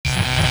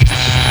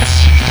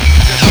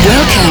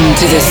Welcome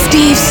to the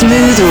Steve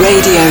Smooth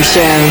Radio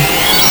Show.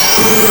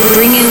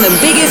 Bringing the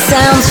biggest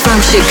sounds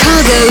from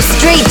Chicago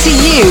straight to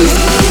you.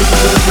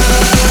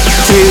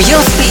 Through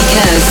your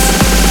speakers.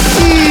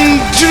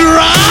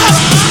 Drop!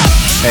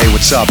 Hey,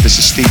 what's up? This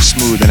is Steve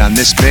Smooth, and on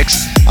this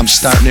mix, I'm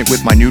starting it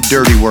with my new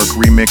Dirty Work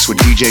remix with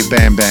DJ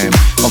Bam Bam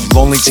of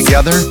Lonely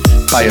Together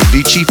by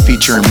Avicii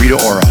featuring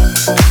Rita Ora.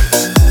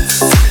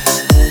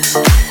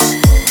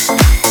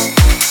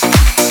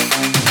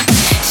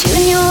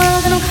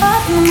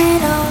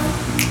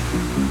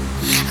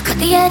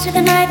 The edge of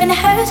the knife and it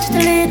hurts just a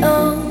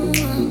little.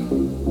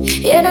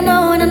 Yeah, and I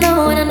know, and I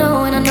know, and I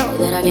know, and I know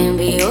that I can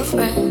be your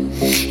friend.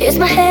 It's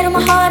my head on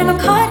my heart and I'm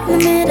caught in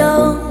the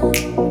middle.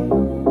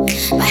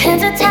 My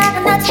hands are tied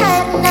and not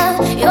tight enough.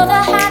 You're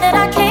the high that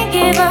I can't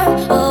give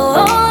up. Oh,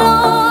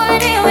 oh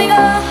Lord, here we go.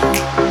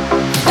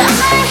 I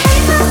might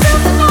hate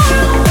myself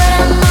tomorrow, but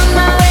I'm on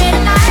my way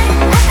tonight.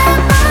 At that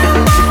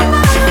bottom, bottom,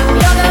 bottom,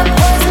 you're the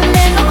poison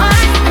in the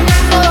wine, and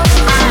I know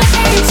I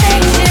can't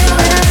change you,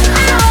 and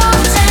I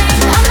won't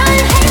change. I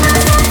might hate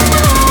myself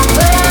tomorrow,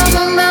 but I'm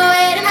on my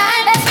way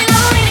tonight. Let's get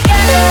lonely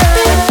together.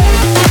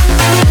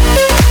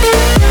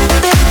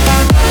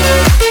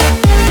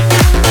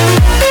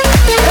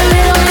 A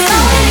little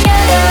lonely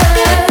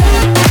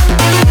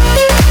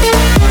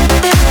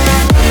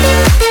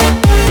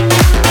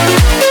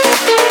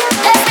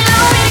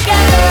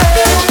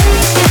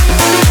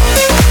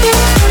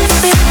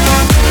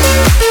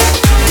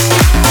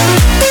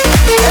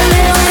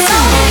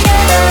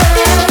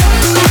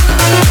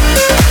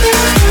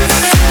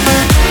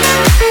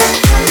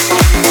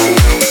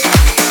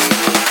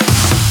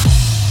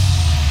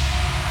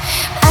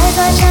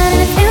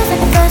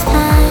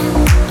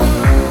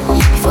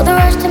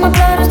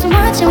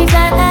and we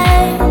fly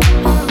high.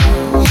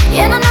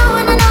 Yeah, and I know,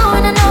 and I know,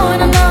 and I know,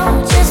 and I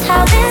know just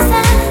how this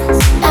ends.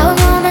 Our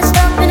moments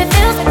stop and it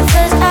feels like the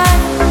first time.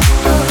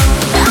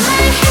 I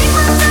might hate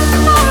myself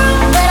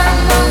tomorrow, but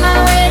I'm on my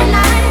way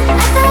tonight.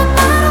 At the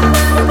bottom,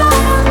 bottom,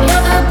 bottom,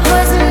 you're the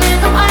poison in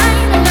the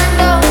wine, and I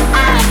know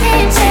I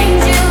can't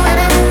change you, and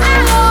I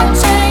won't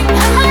change.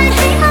 I might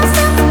hate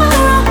myself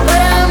tomorrow,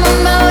 but I'm on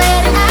my way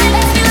tonight.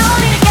 Let's get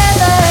lonely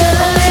together.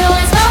 A little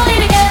less lonely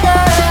together.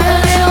 A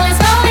little less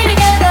lonely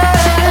together.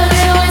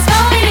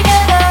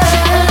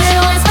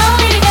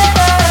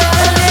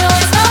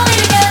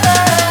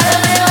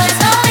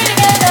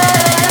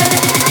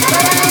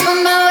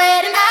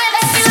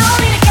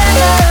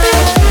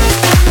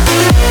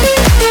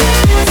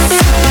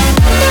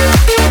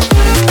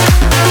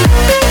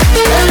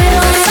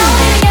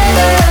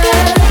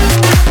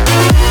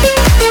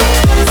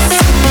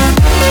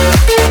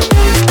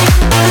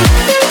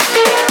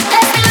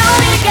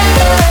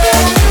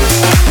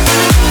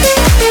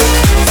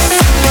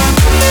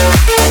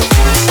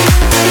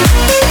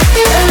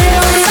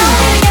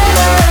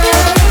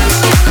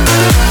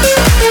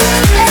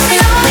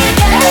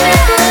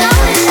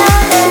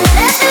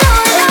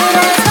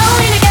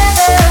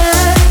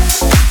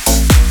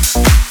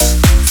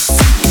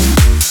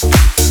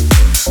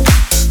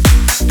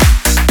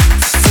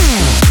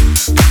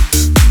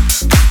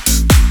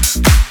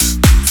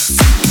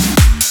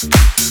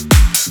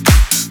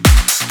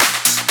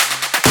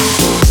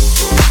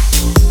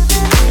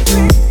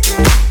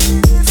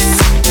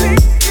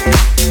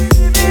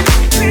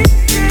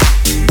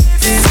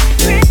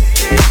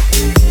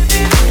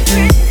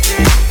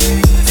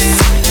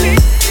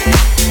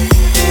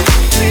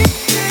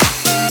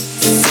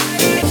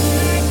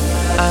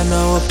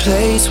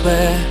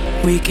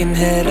 We can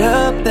head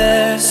up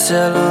there,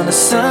 sail on the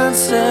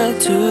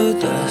sunset to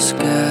the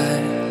sky.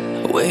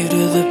 Wave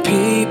to the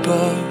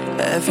people,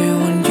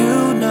 everyone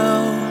you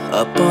know,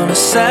 up on a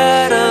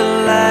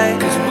satellite.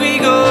 'Cause we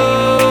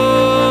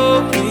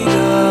go,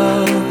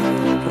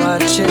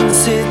 watching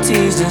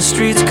cities and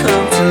streets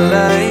come to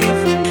life.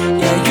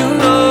 Yeah, you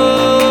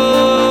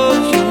know,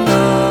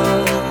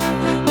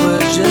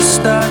 we're just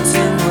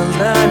starting, we're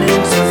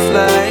learning to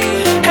fly.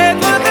 Head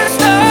for the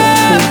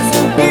stars,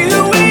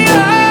 here we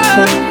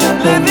are,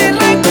 living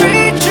like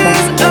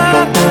creatures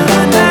of the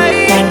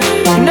night.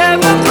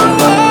 Never grow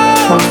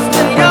old,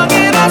 still young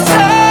in our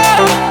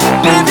soul.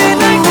 Living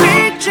like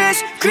creatures,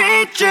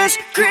 creatures,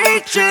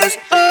 creatures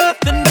of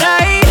the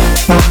night.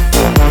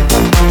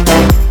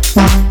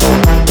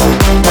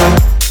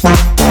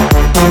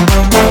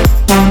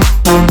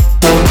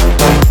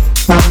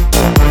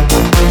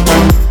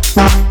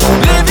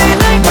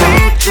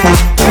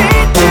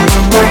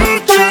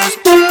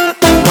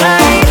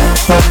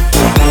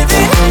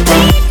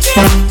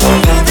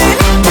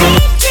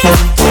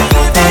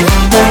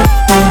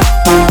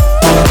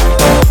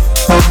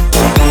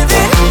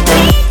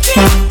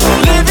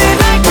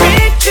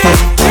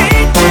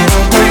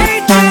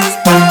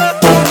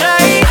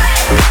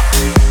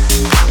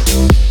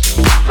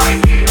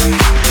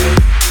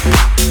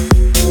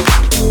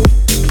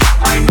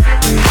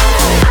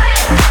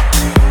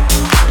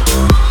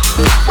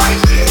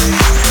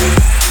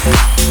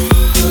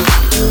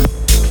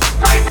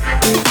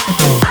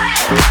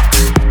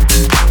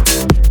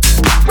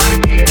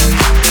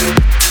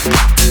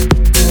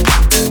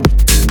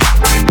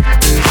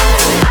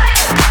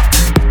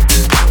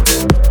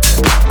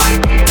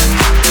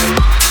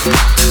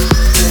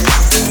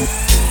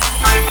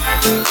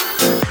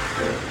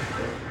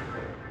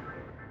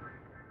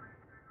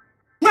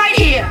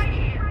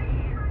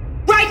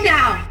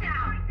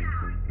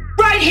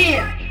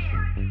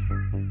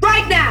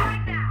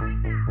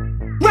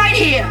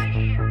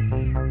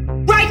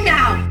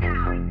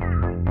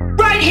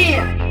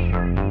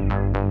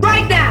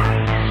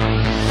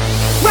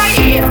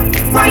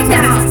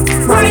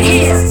 right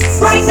here,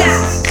 right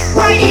now,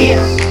 right here,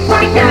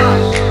 right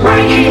now,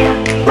 right here,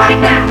 right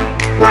now,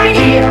 right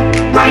here,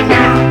 right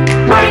now,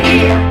 right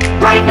here,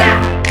 right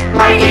now,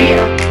 right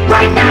here,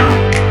 right now,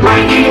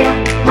 right here,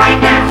 right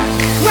now,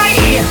 right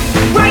here,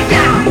 right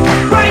now,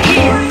 right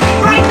here,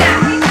 right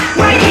now,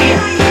 right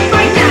here,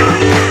 right now,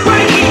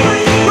 right here,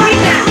 right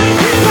now, right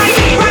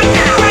here,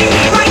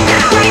 right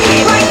now, right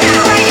here, right now,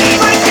 right here,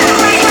 right now,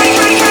 right here,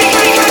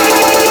 right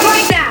now,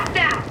 right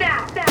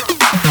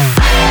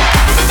now.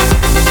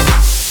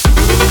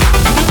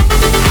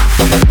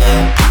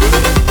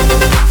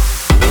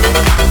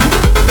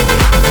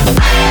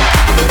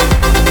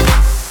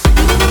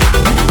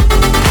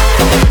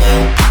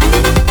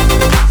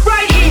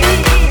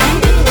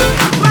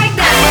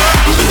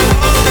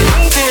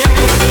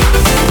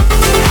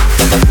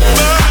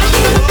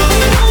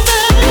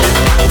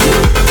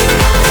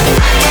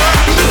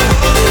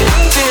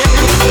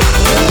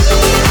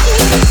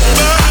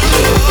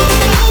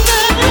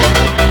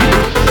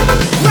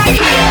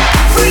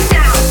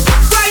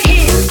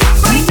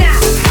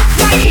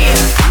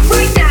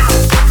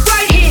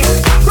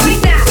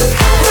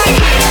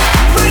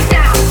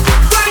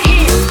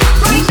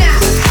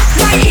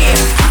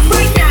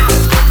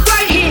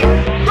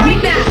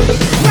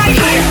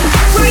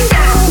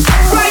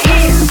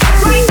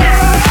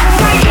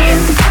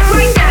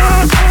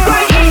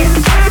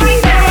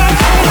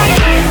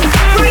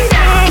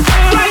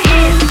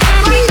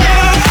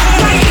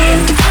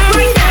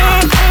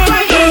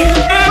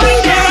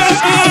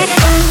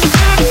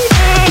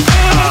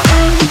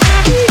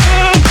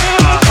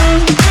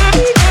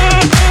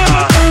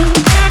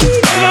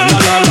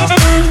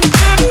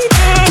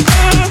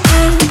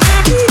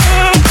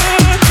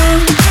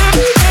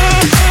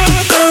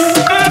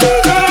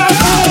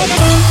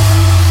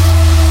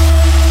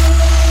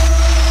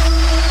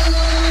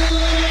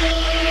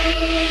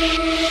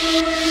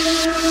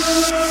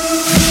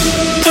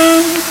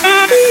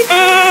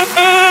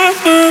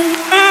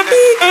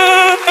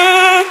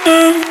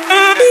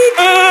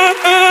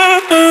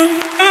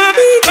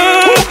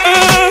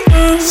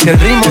 Si el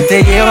ritmo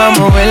te lleva a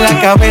mover la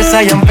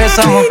cabeza, ya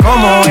empezamos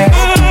como es.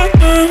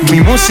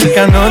 Mi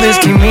música no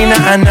discrimina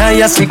a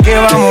nadie, así que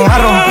vamos a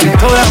romper.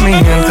 Toda mi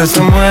gente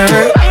se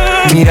mueve.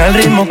 Mira el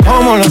ritmo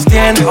como los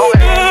tiene.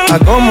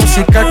 Hago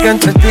música que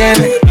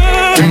entretiene.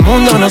 El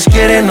mundo nos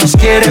quiere,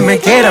 me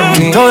quiere a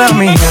mí. Toda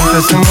mi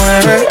gente se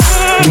mueve.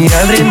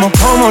 Mira el ritmo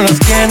como los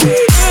tiene.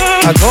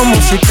 Hago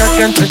música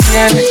que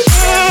entretiene.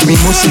 Mi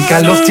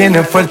música los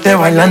tiene fuerte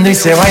bailando y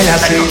se baila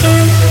así.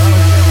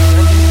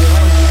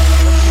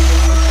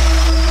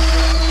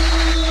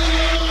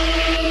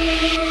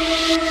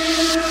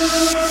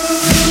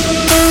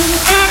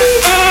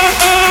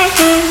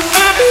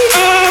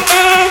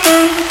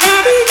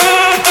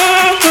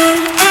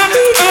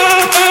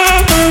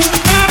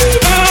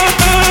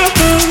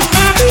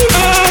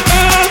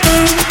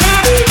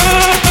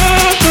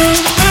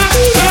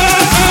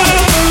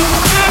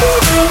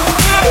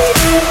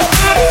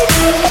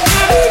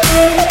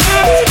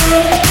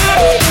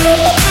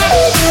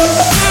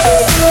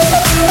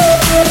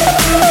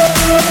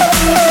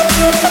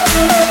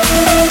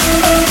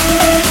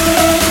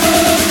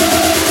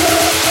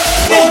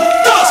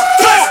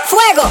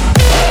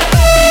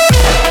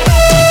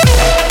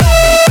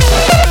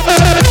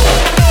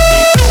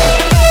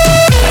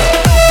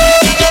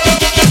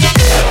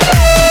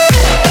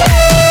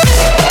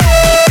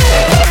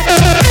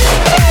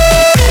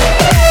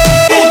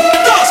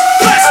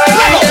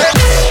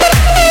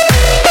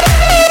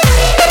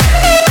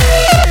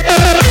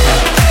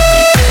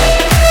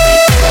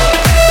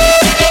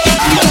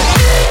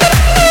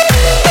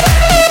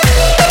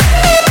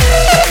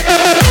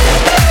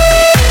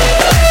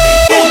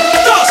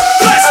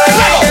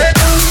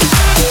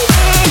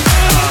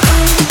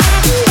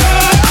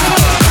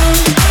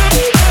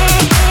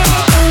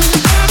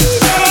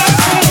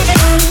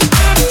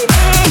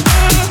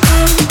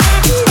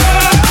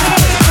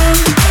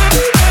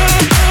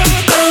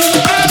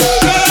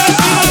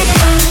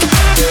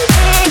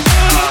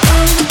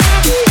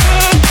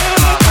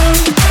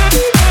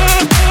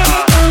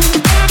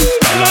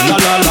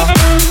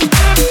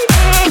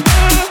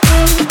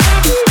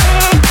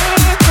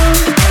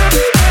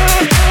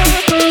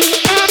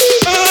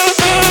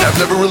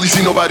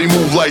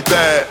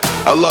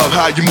 I love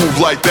how you move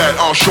like that.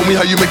 Show me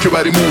how you make your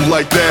body move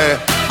like that.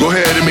 Go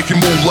ahead and make it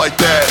move like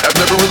that. I've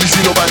never really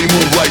seen nobody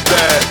move like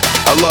that.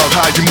 I love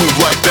how you move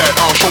like that.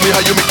 Show me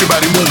how you make your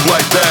body move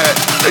like that.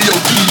 Hey yo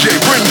DJ,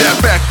 bring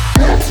that back.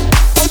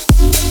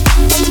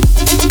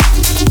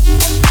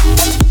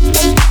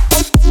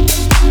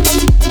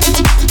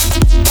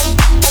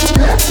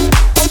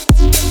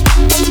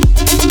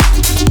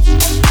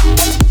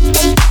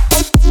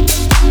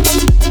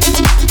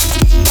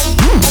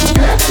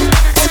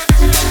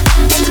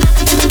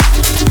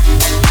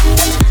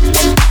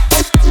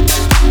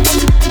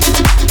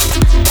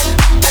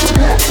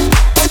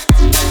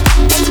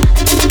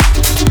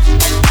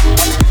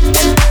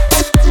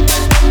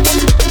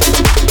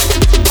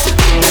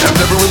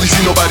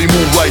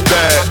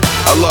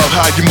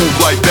 How you move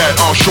like that.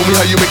 Show me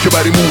how you make your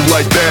body move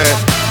like that.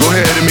 Go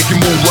ahead and make it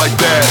move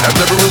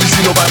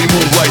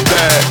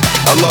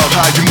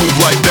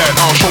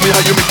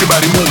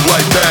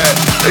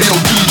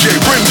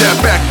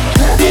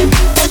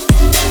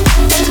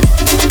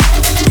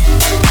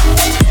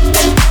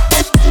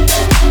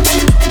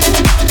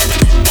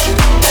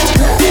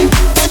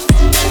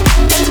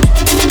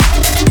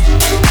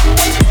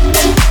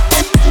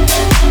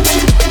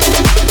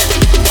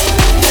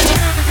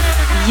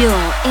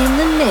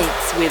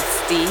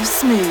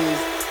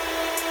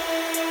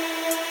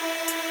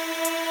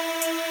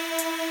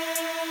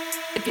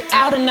If you're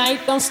out tonight,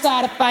 don't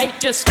start a fight,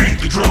 just beat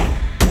the drum.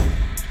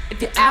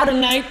 If you're out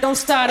tonight, don't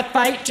start a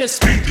fight, just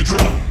beat the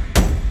drum.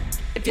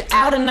 If you're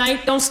out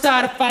tonight, don't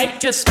start a fight,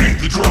 just beat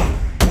the drum.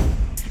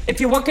 If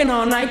you're working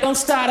all night, don't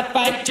start a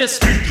fight, just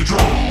beat the drum.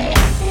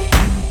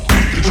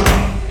 Beat the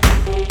drum.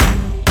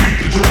 Beat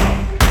the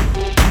drum.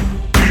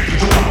 Beat the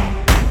drum.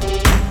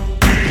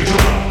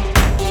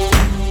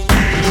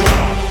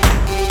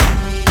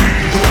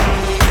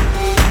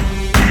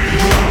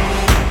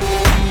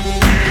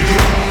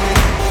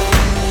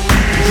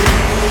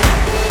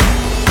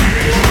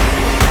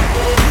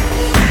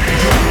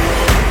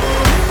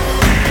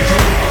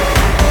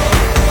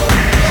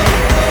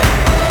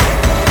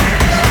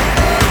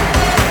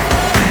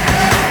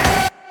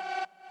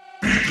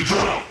 Beat the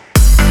drum.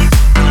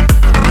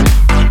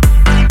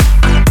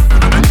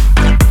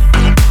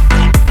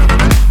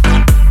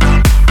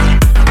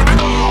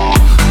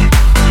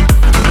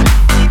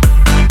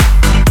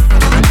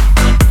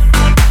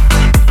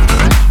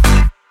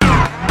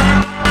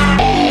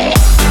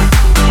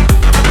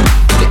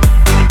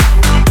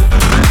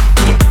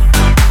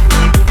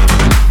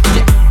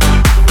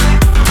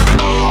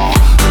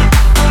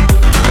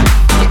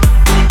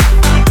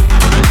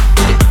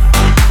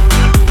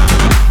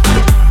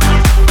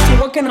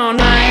 All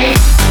night.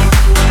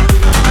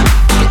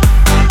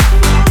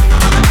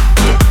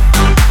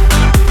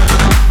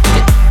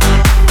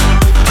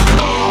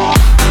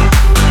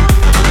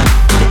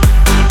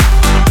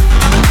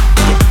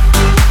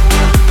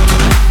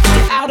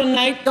 Out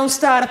tonight, don't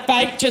start a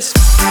fight, just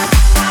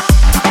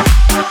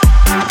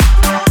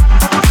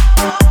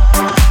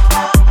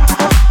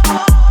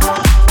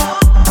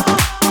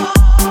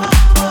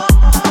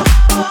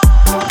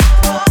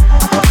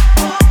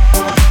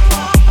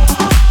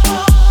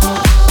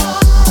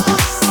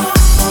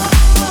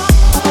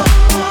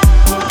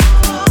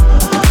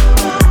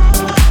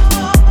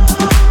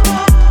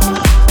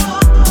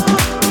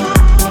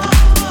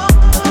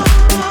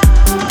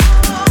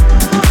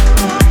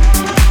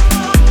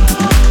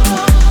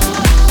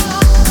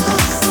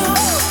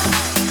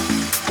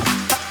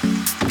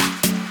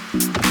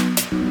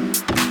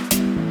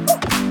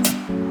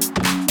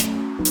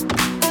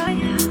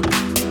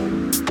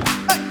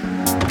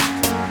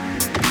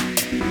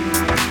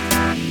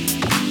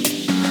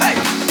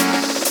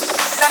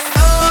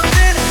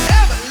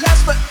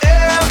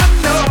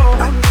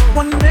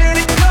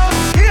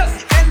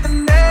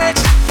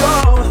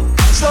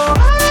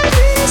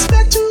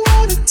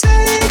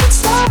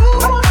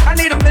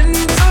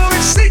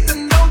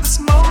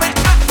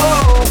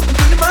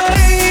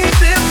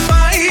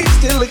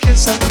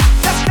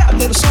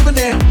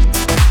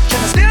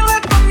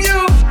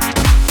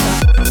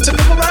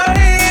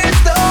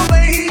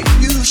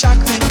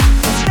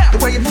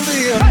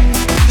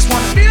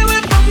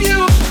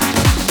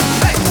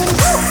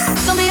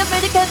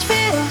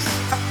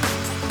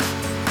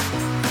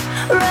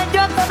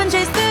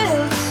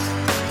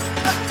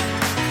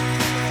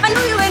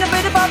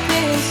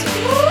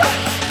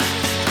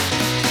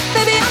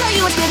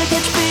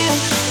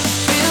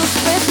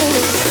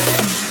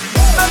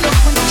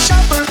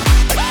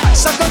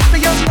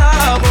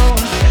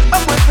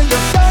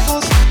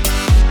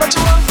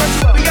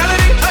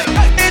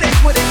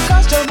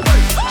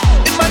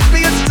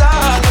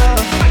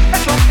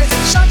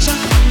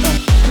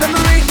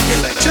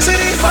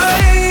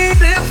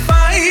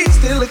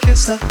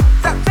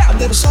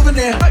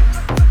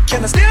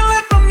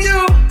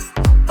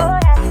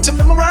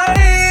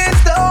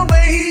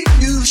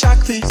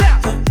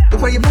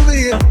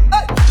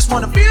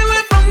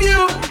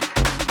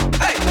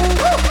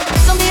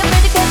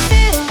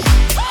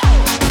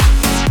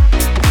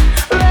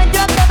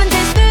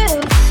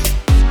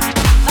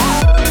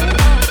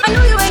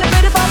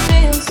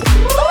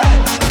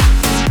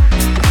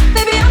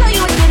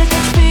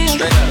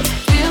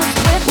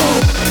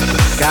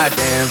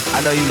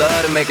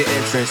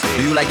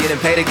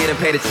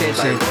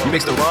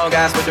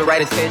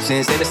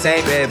intentions in the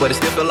same bed, but it's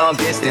still the long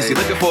distance. You're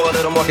looking for a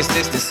little more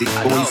consistency,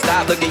 but when you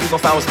stop looking, you gon'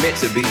 find what's meant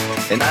to be.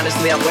 And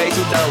honestly, I'm way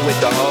too done with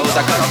the hoes.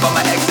 I cut off all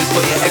my exes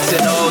for your X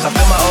and O's. I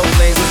feel my old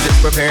flames was just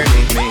preparing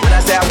me. When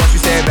I say I want you,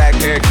 say it back,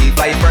 parakeet.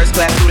 Fly your first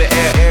class through the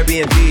air,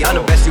 Airbnb. I'm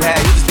the best you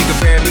had, you just be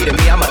comparing me to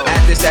me. I'ma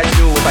add this at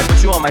you. If I put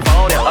you on my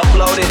phone and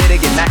upload it,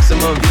 it'll get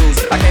maximum views.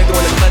 I came through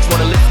in the clutch,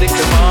 wanna lipstick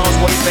the phones,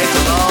 want your face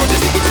alone,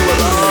 just to get you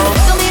alone.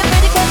 Don't be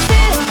afraid to catch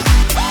feels.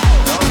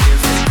 Don't be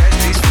afraid to catch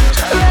these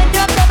feels. Ride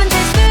your cup and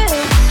chase feels.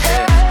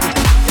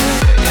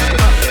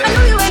 I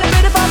know you ain't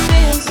afraid about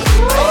feels.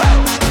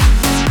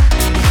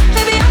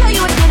 Baby, I know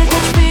you ain't scared to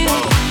catch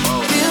feels.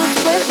 Feels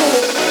with me.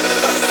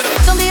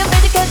 Don't be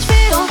afraid to catch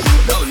feels.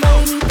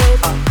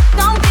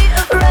 Don't be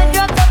afraid. Ride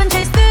your cup and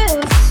chase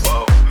feels.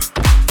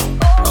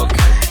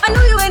 I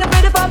know you ain't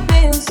afraid about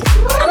feels.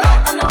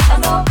 I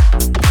know.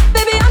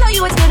 Baby, I know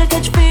you ain't scared to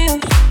catch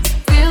feels.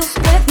 Feels.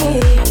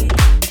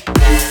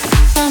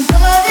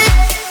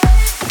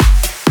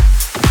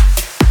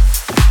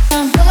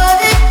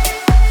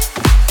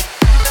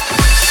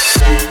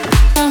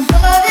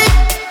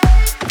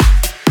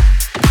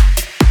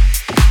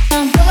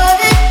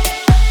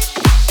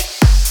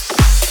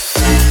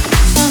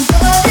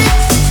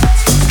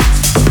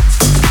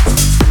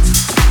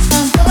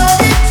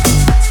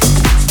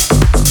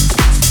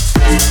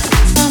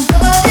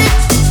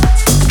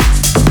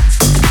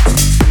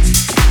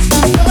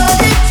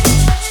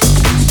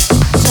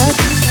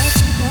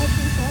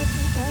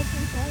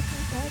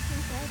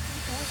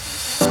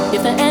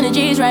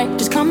 right,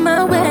 just come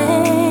my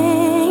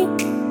way.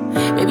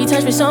 Baby,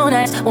 touch me so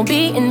nice, won't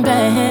be in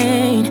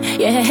vain.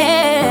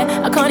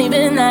 Yeah, I can't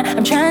even lie,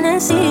 I'm trying to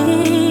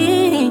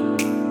see.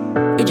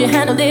 Could you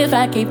handle it if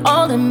I gave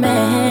all of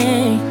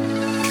me?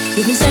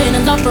 You've been saying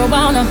I'm love for a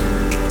while now,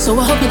 so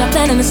I hope you're not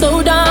planning to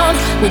slow down.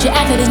 Would you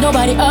act like there's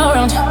nobody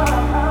around?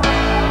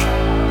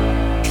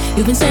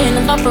 You've been saying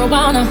I'm love for a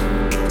while now,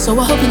 so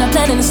I hope you're not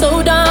planning to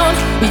slow down.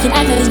 We can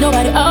act like there's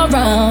nobody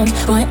around.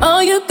 Boy,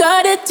 all you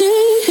gotta do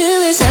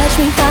is touch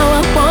me how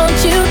I want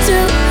you to.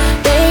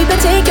 Baby,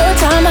 take your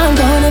time, I'm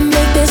gonna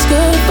make this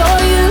good for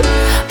you.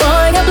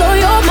 Boy, I'll blow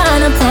your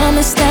mind, I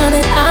promise now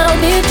that I'll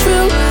be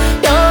true.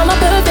 You're my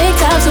perfect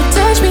type, so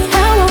touch me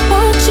how I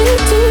want you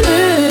to.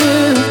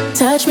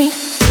 Touch me.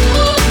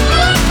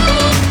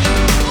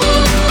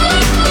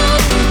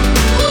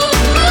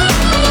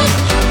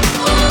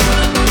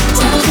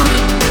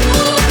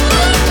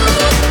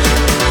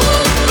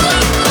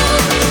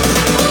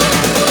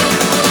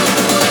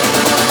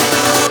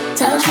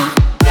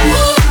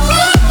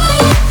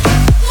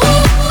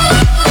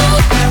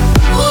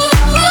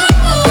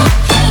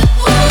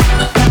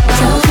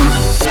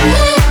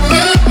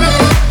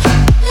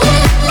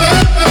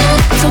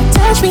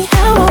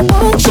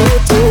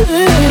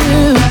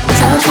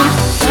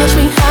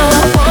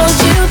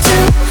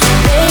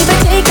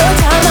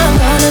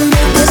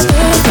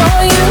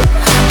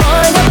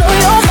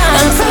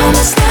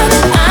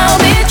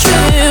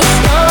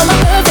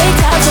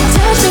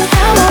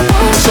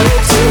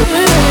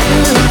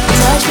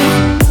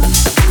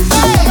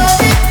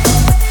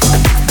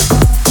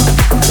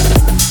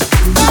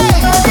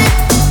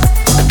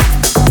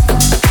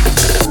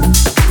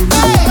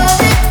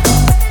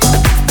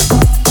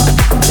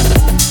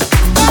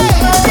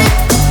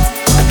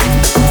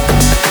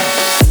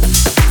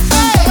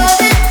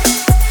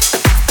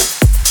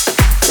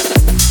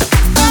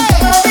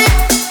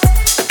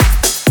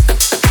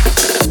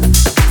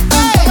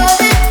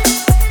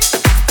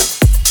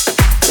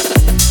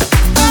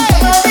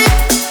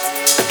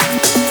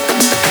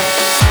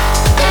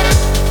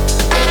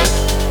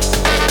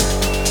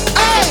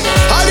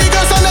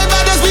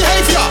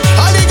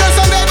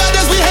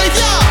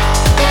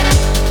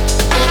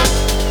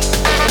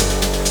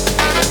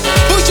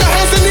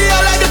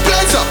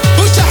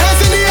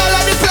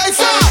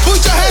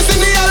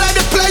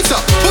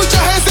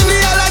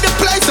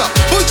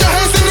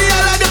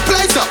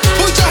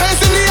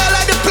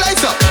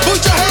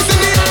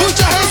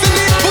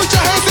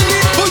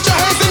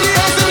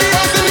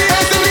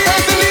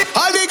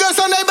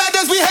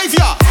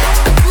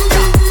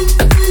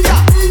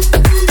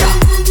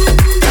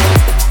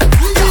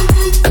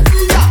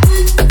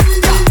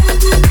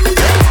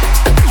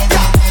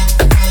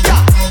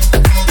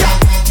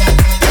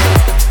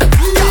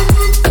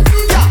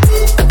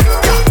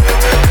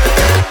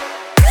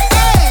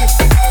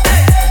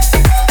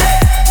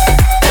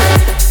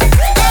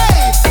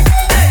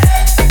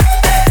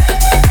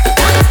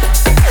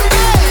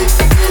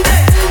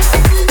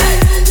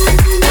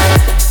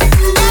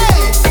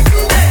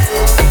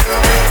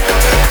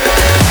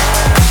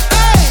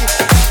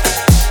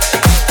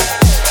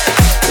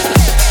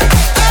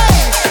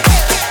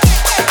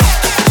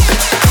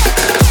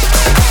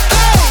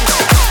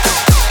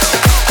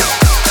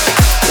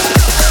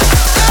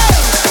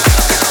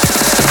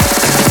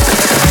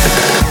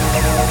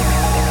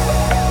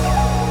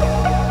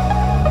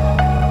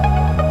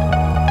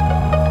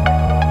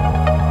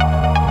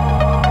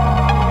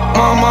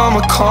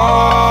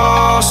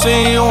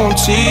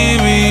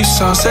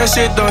 Sunset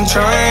shit done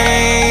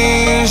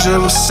changed.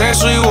 Ever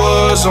since we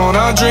was on,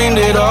 I dreamed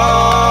it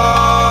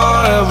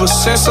all. Ever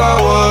since I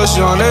was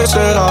young, they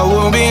said I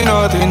would be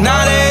nothing.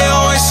 Now they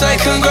always say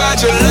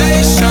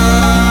congratulations.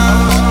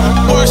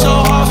 Worked so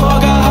hard,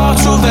 forgot how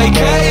to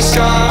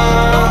vacation.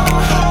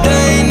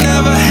 They ain't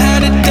never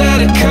had a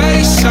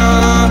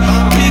dedication.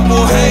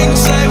 People hate and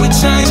say we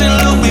changed and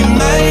look, we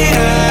made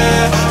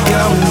it.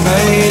 Yeah, we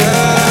made it.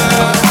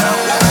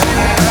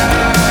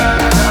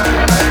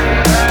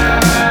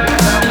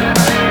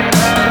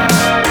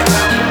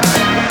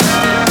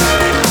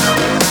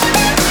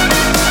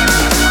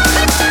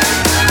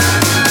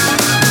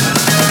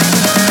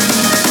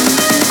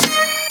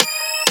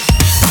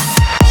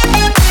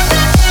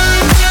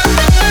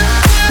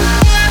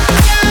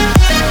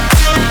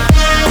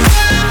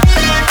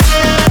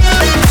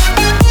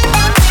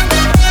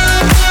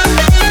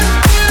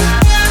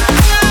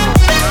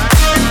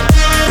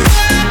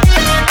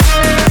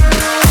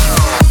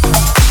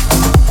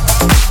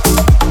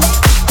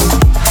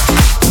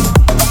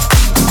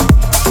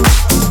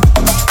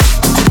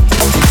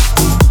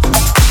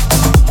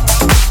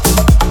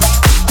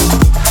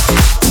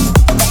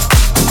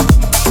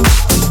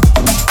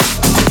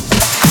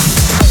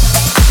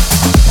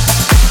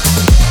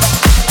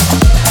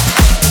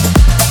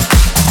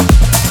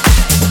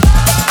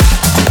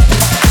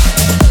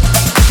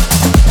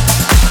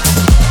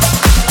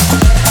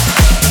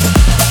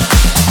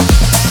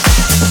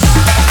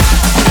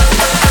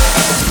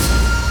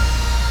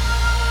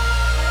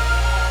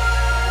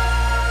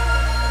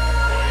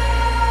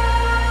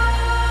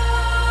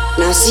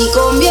 Nací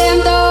con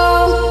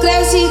viento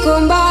Crecí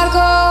con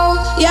barco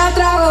y a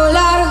trago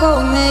largo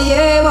me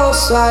llevo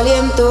su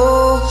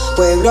aliento.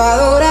 Pueblo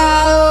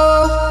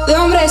adorado, de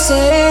hombre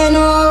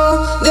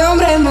sereno, de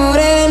hombre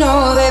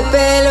moreno, de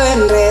pelo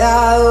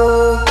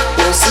enredado.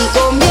 Nací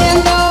con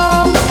viento,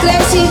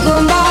 crecí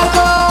con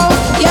barco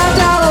y a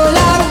trago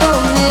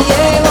largo me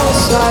llevo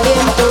su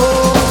aliento.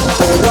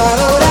 Pueblo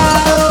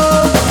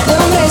adorado, de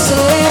hombre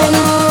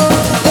sereno,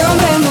 de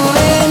hombre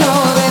moreno,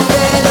 de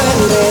pelo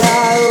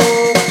enredado.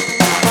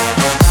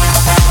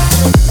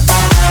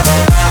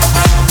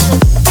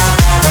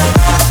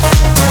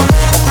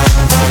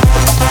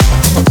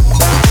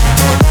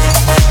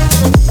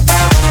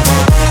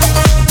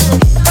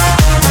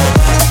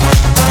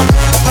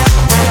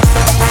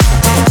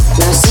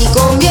 Nací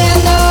con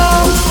viento,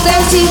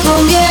 crecí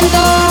con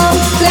viento,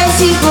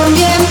 crecí con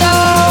viento,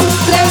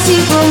 crecí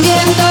con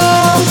viento,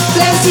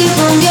 crecí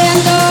con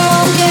viento,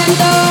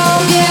 viento,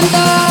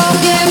 viento,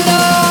 viento,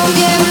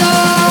 viento,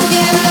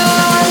 viento,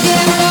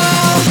 viento.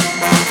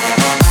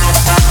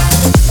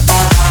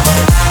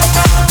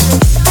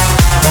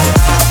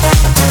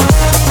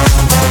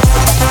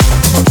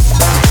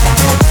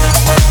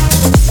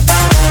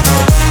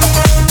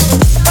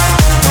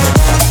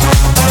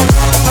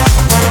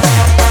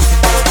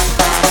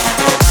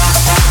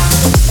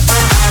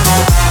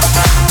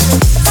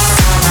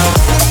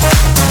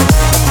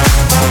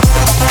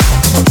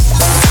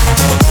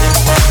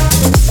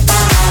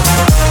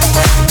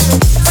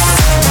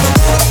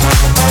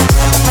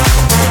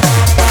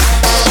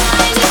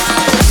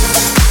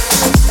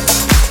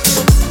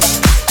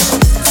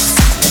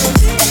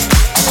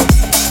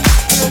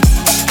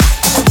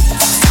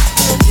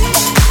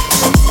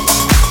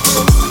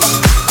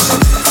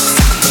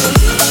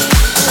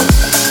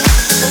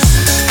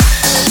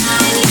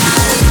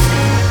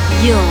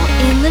 You're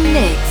in the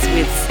mix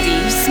with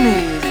Steve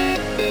Smooth.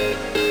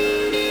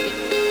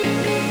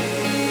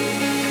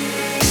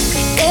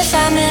 If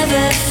I'm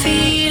ever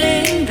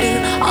feeling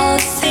blue or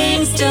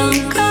things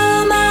don't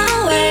go my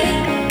way,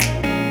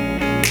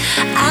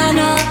 I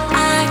know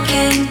I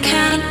can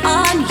count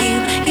on you.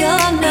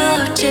 You'll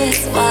know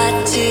just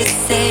what to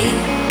say.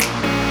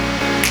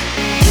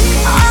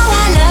 Oh,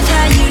 I love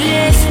how you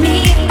lift me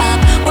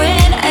up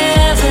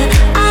whenever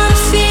I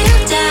feel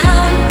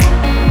down.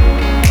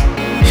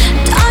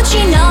 Don't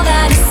you know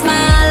that a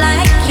smile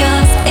like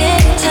yours,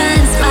 it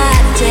turns my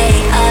day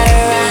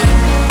around.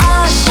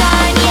 Oh,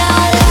 shine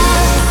your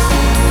love,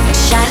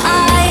 shine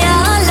all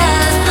your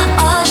love,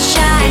 oh,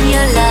 shine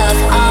your love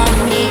on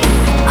me.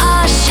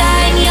 Oh,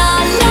 shine your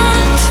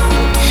love,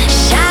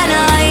 shine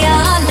all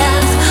your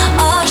love,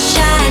 oh,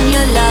 shine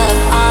your love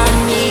on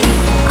me.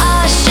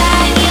 Oh,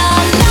 shine your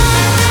love.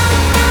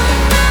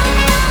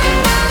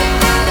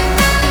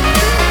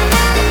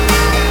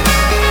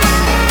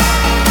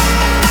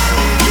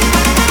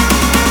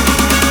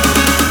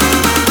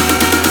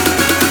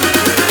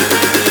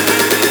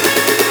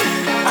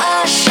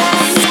 Oh,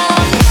 shine your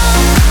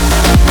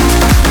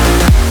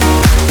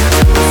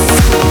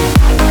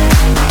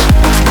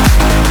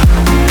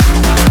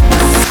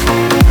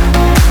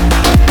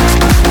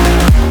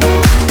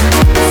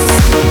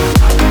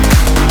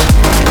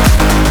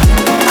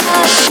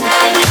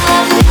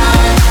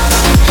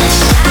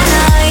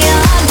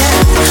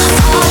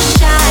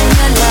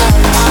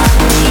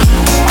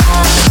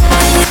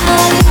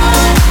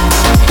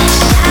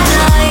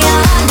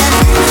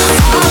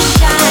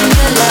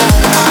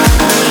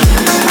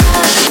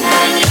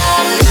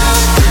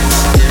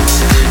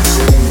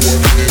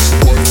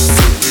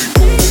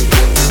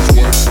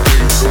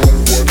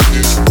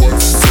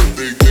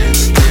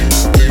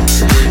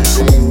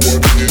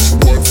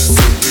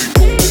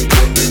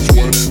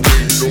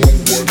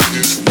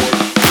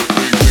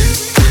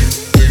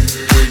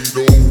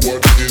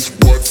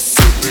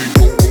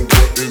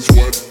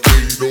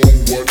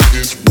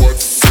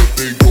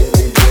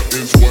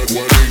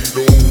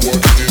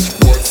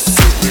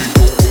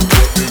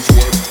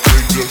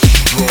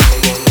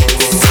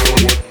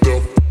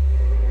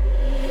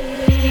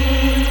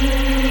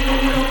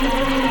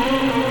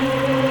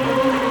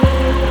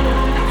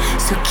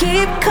So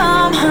keep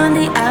calm,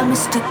 honey, I'ma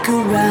stick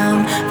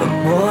around for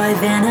more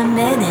than a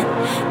minute.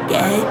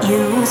 Get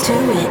used to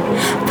it.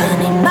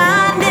 Funny,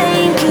 my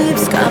name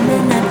keeps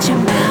coming at your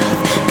mouth,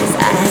 'cause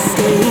I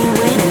stay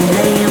winning,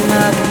 lay 'em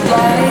up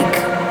like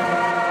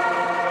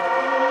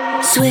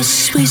swish,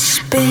 swish,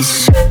 bish.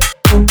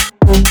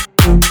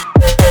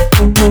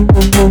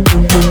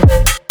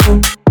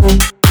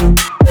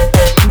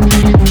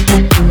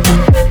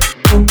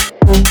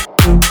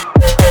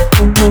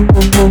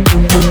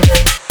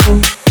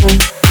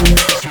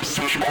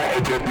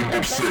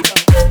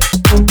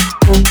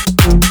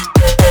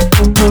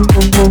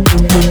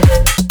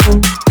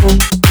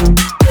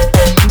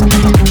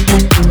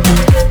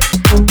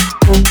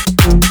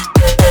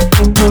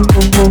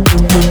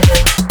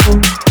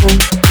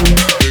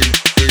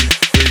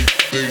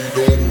 They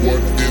don't want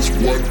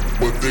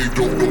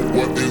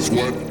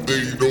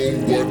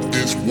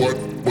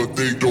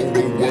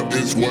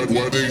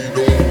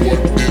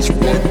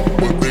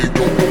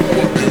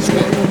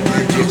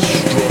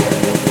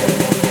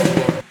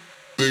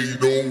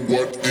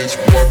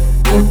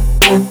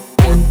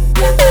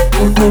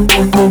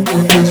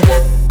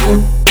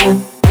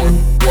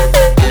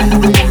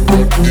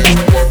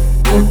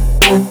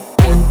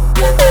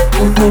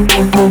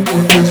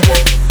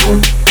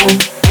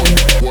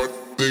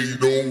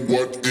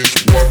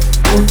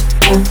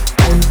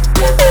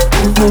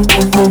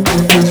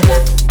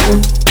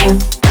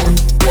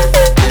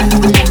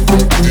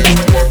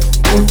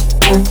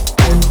You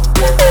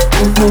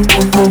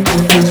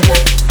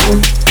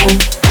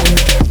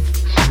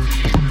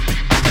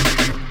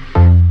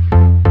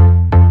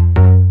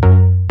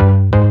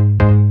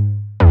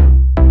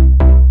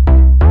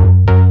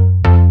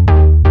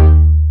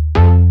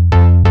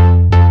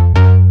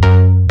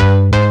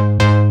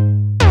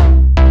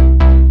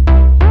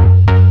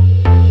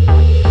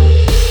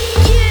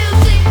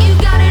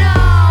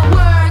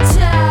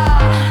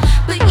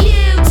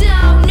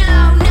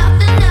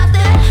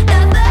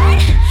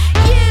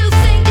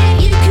think that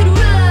you could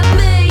rub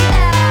me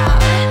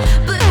out,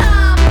 but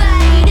I'm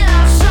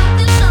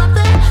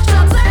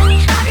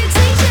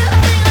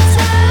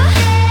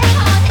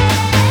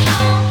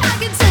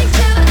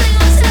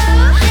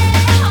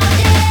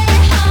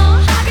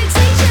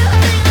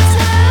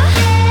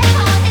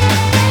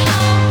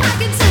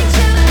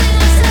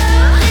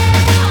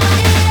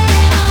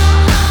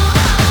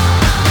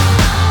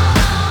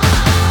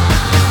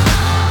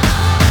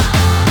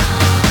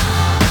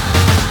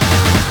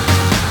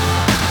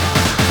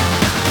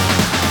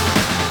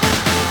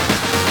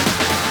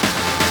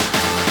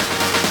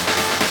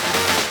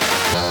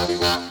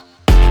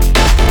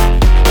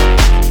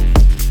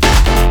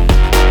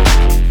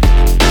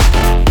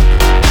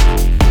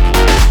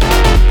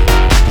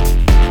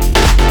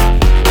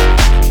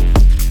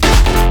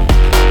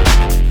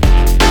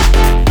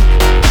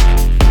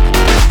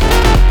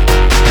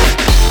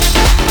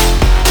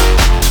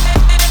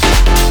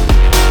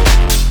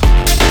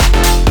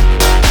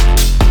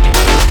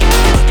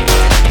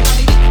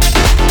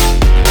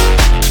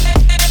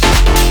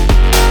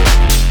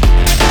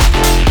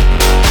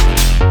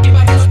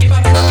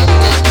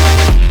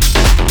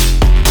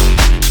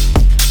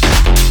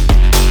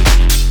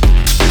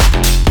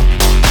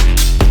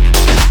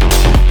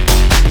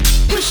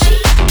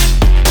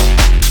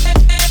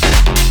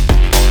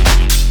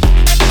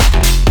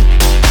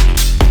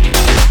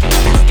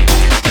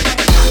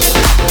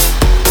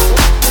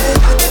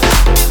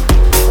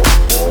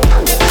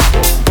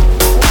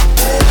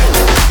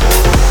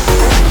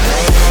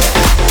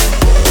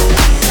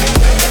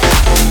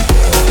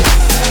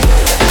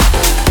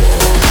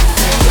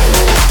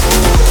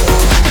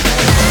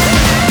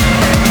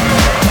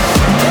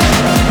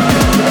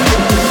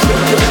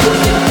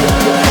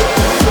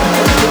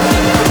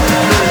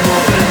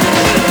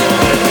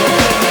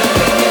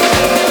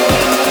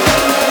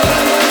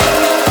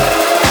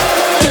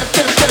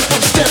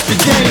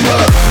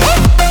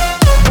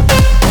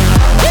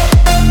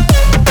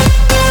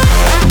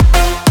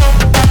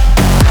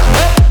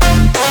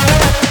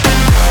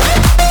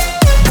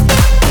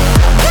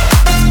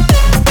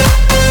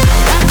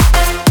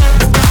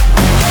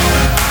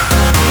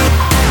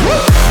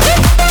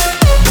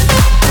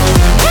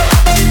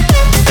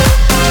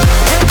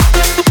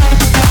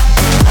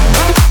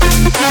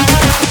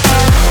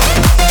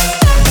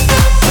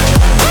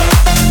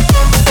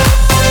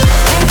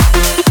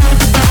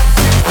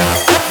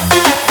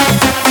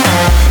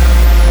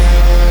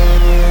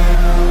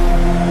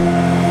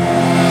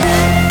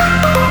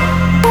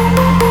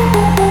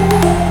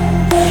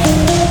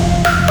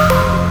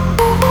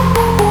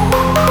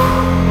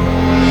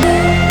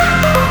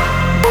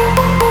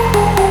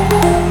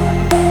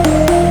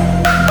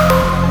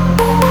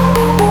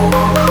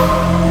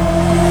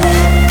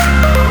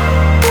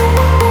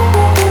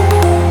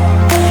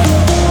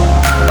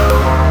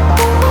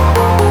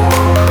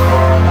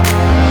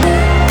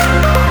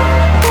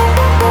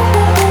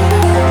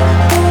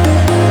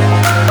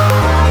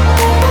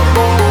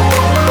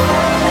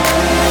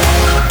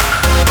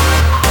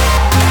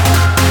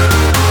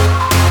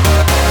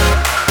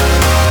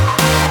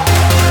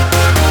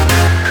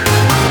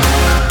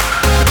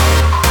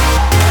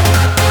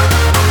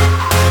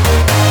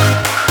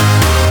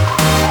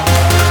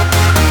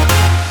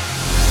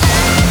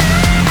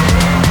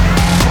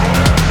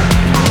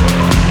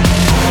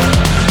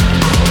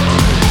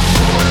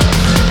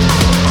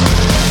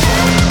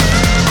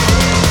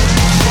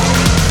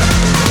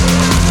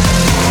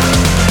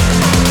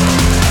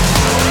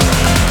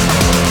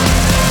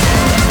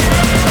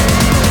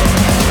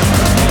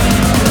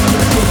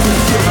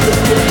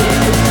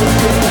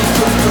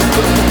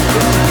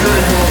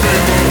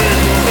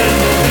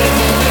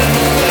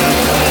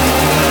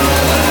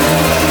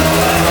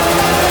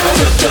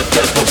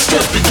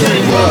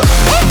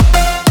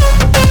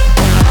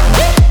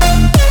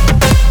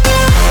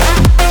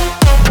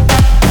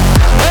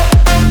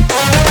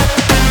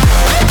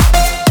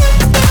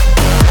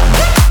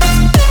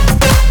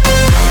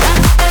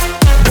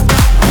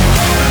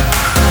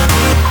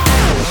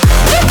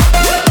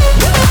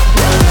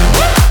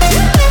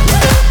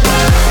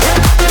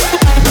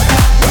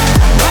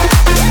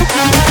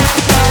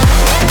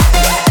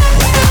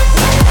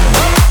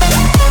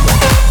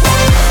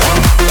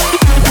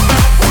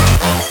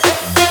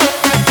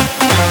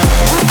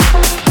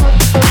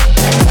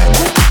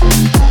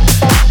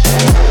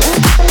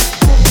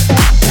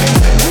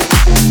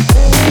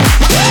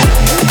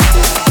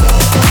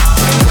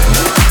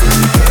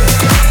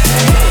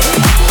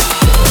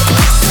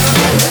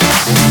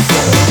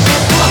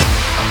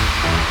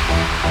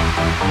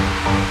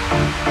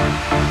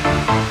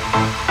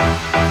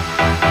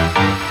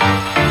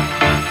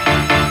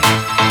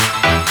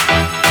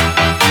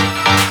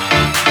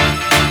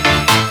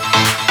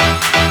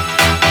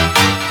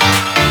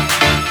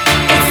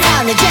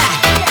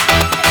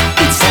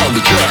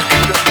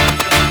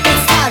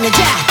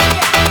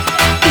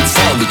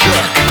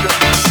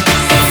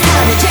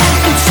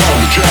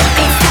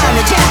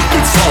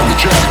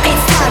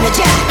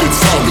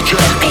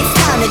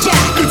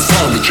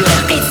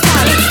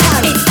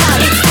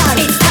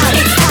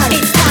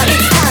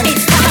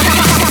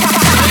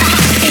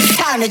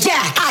down the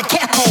jack, I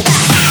can't hold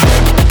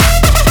back.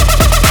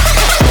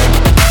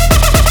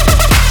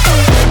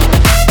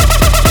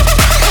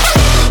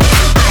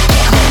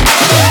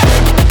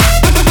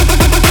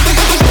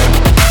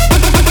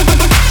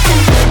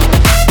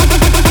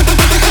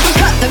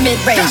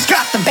 Mid-range,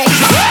 drop the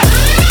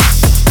bass.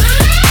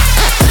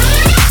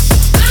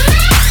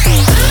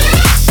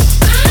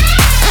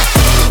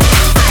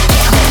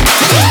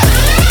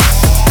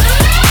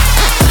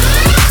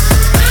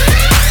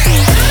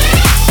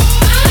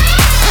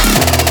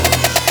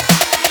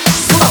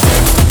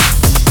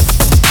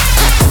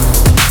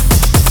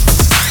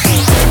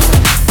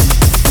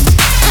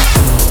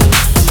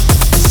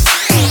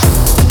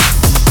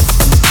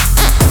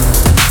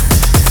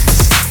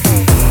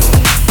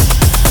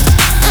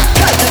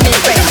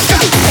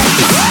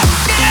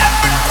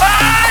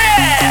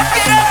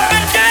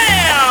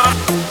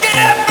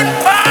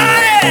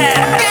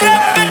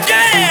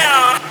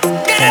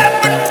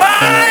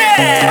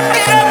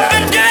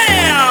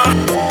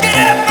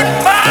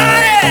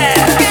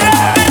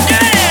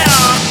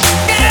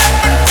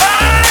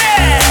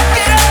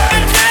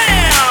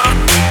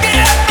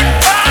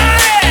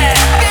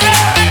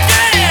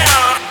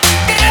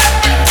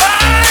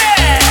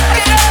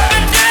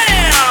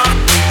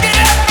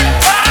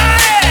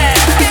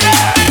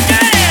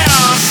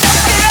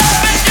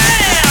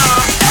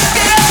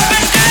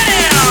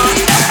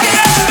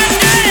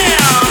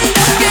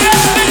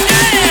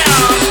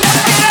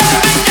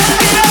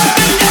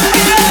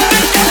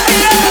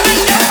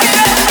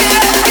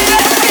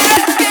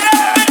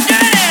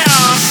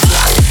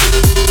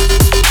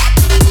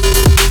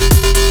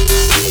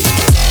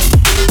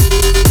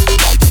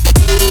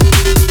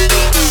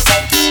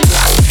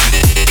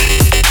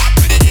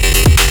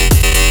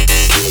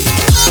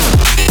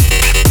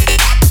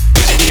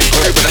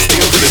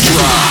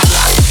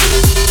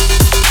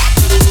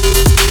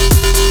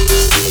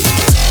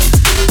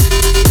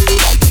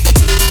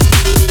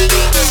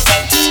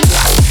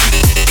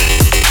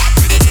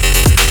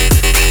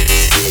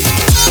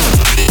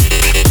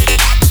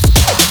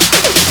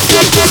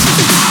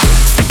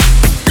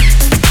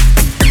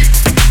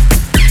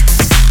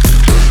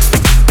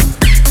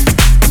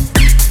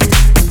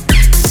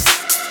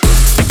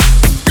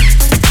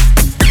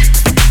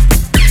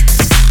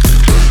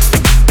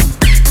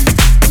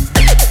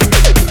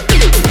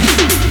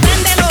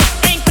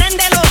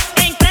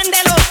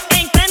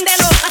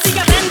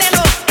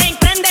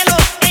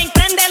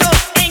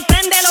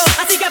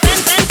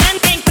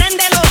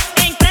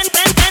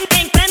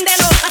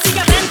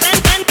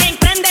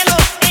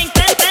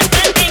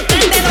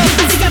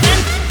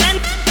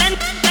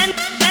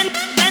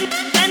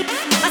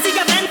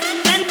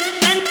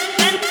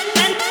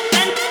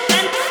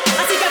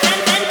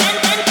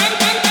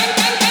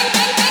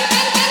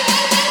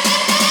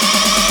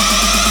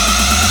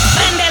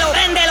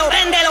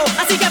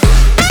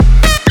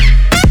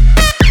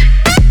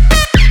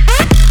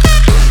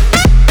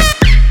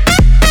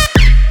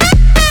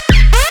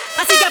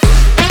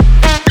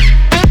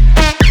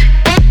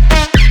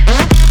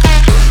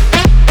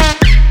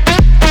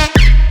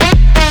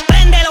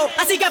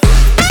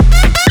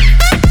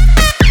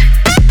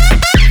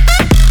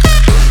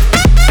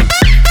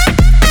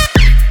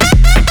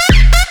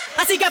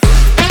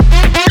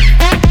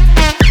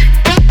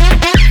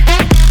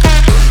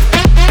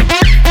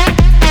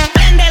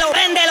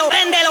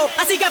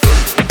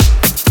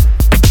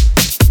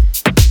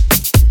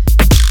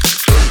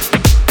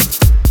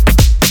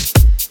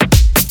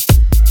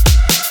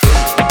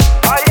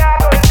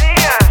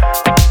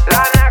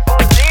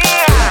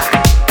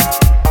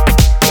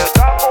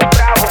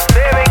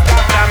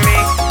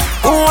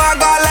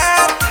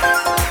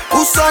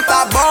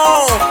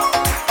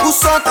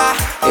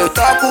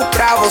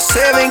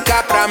 você vem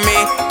cá pra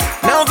mim.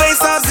 Não vem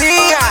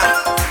sozinha,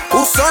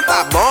 o som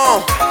tá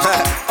bom.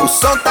 O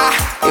som tá,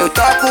 eu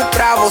toco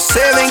pra você,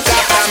 vem cá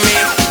pra mim.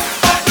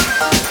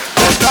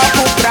 Eu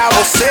toco pra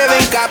você,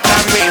 vem cá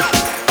pra mim.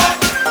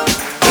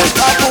 Eu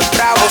toco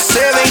pra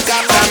você, vem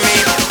cá pra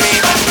mim.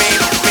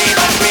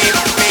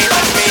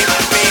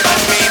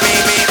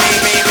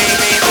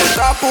 Eu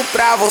toco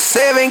pra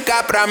você, vem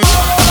cá pra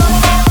mim.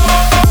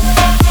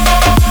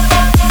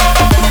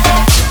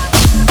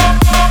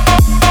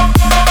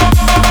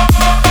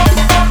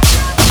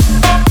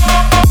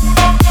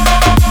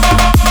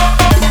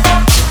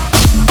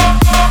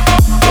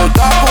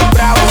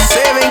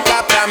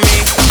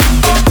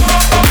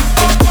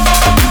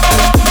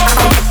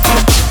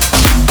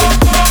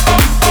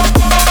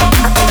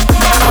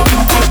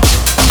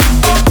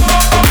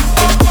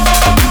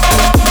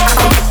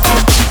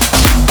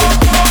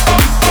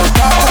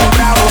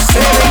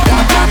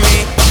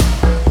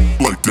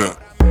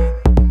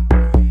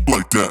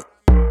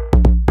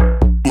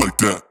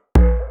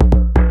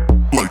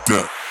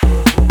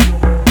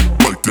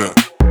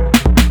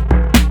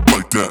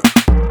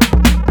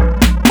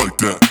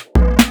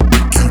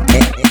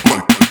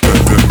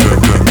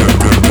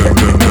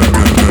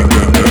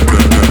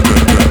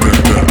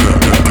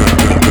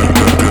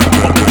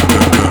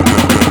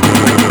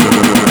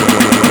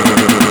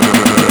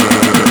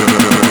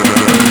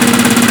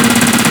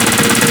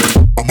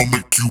 I'ma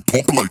make you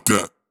pump like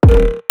that.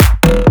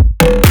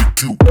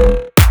 Make you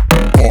pump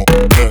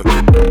that.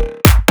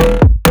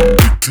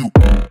 Make you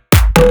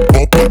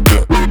pump like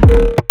that.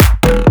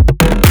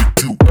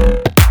 Make you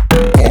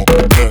pump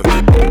that.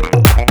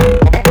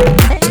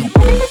 Make you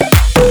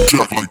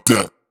jack like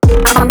that.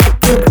 I'ma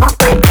make you pump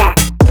like that.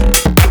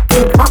 Make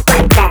you pump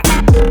like that.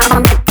 I'ma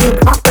make you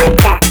pump like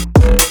that.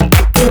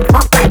 Make you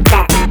pump like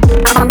that.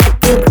 I'ma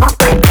make you pump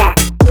like that.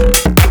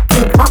 Make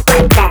you pump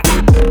like that.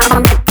 I'ma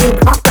make you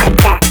pump like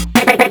that.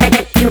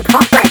 Make you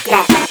pump like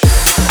that.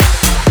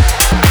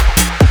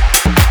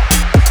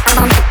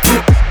 I'ma make you.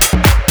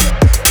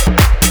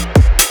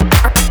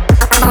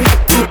 I'ma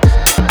make you.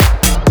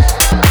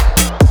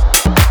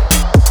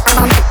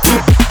 I'ma make you.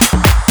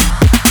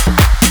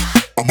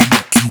 I'ma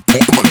make you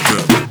pump like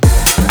that.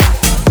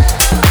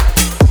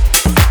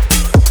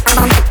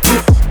 I'ma make you.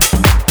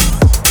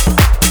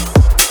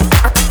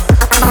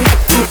 I'ma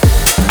make you.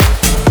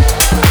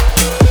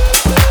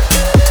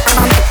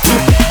 I'ma make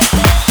you.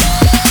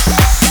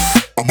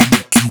 I'ma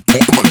make you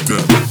pump like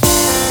that.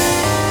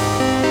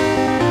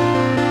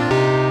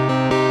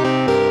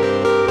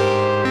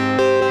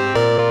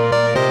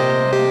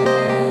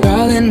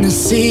 Darling, I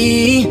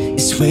see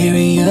it's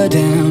wearing you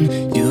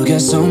down. You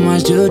got so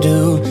much to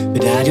do,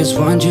 but I just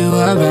want you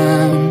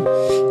around.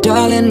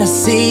 Darling, I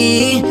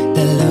see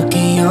the look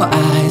in your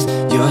eyes.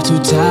 You're too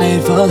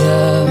tired for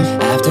love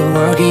after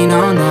working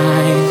all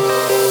night.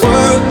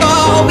 Work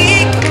all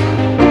week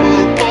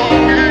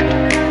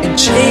and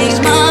chase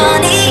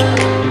money.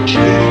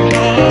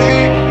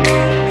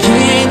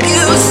 Can't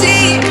you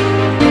see?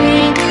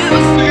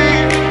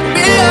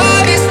 Real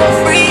love is for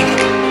free.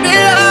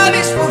 Real love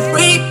is for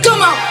free.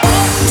 Come on.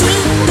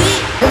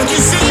 Won't you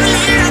save a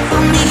little life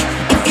for me?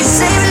 If you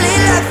save a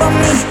little life for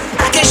me,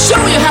 I can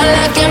show you how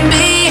love can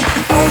be.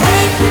 oh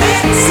wait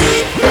and see.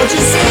 Won't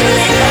you save a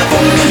little life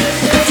for me?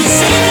 If you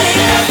save a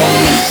little life for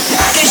me,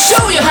 I can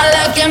show you how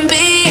love can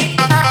be.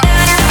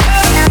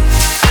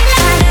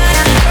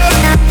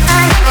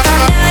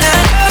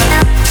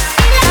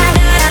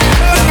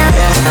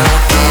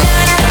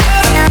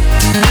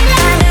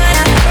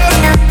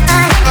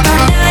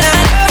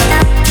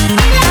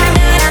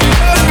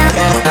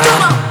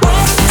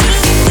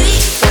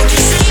 won't you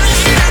save a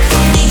little life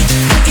for me?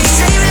 If you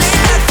save a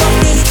little life for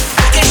me,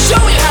 I can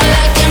show you how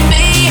love can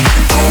be.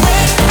 oh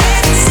wait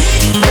and see.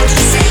 Won't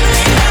you save a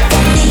little life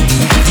for me?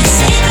 If you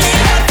save a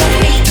little life for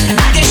me,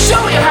 I can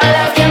show you how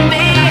love can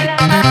be.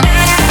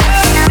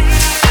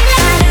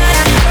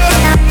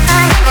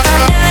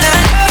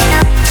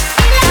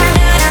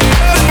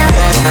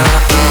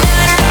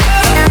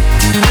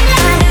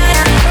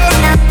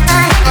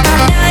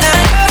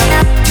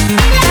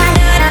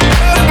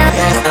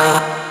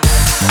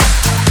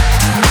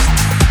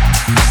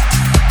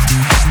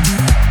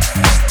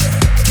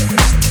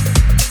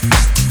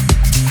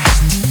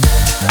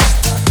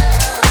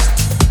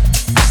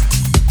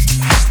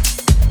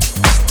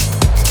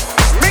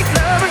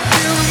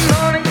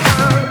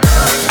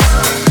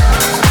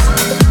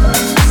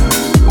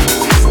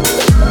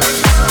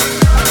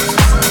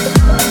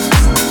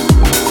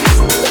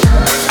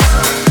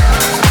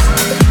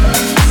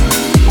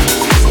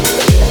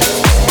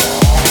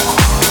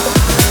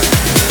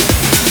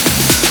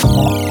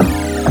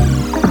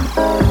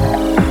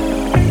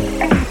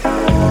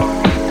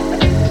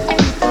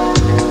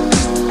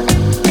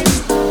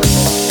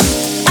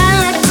 I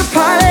like to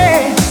party.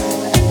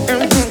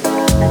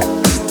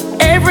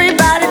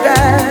 Everybody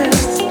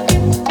does.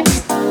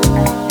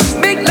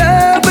 Make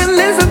love and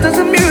listen to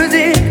some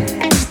music.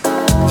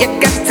 You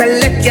got to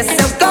let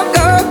yourself go,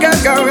 go, go,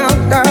 go, go,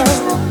 go.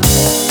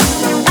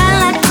 I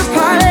like to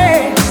party.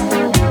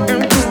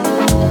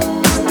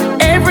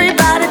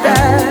 Everybody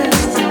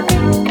does.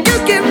 You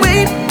can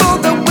wait for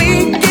the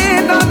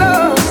weekend, oh no.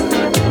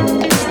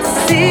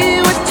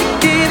 See what you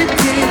get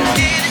into.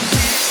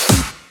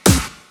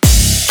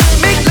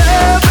 Make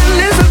love and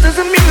listen to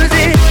some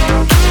music.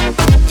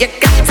 You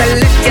got to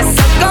let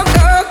yourself go,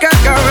 go, go,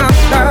 go,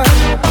 go.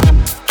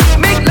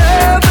 Make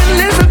love and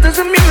listen to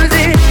some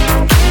music.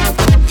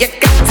 You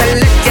got to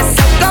let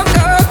yourself go,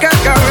 go, go,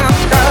 go, go.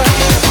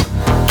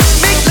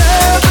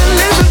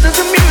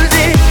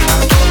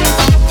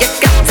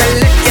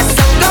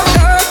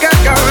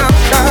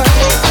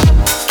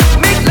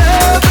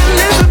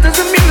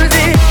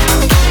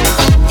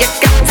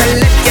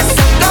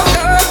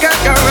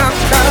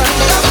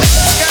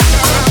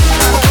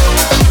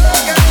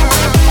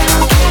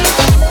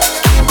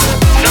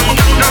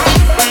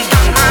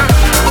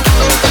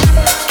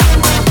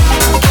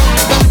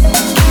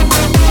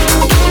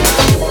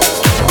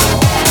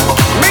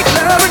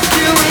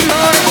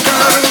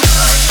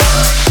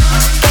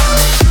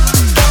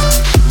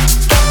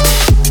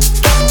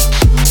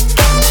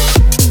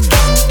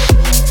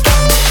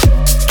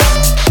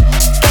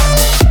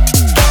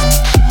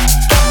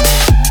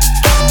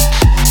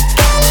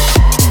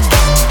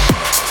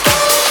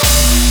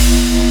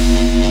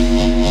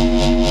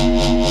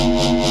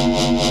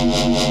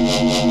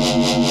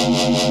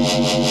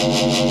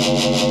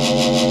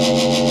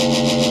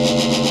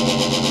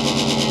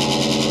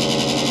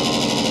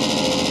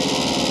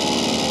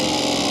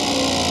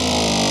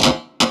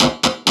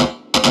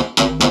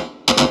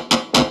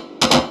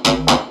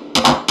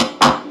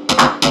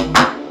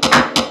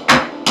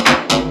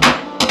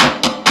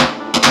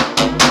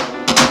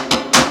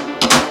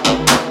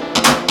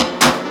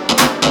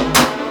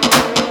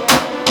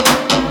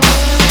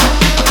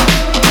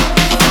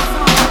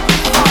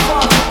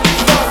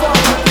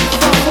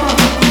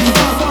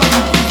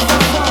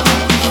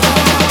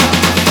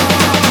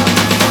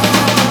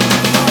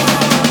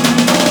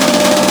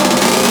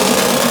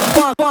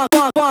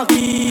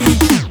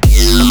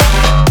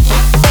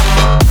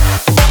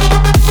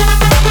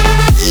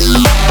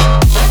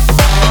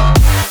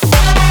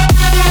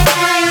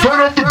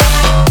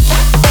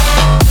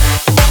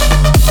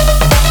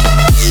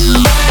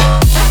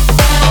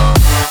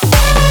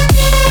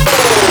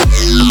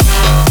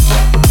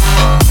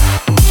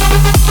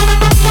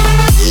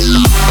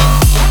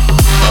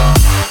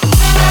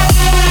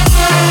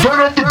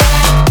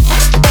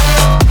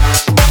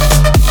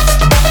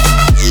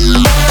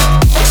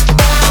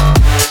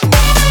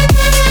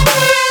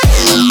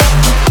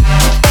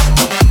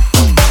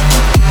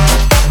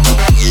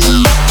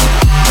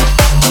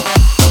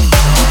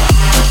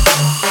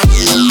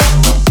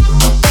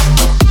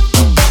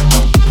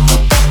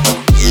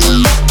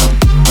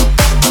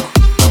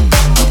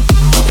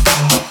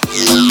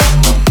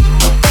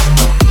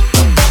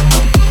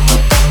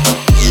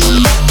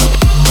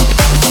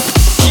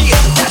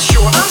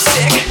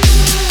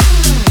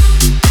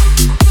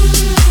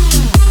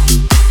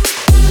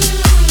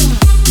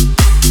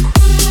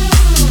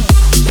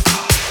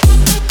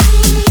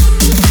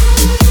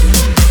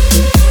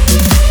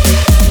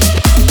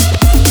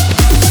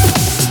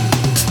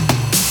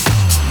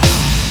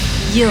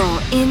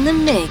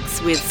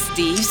 Remix with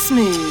Steve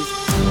Smooth.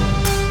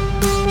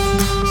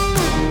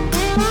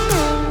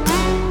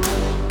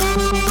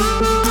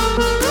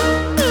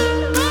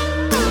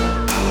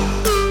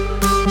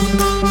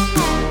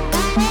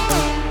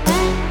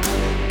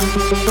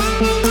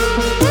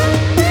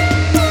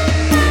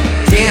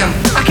 Damn,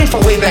 I can't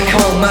find way back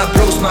home. My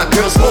bros, my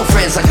girls, old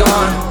friends are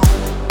gone.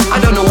 I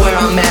don't know where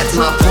I'm at.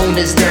 My phone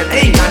is dead,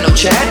 ain't got no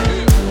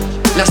chat.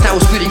 Last night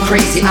was pretty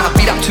crazy. I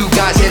beat up two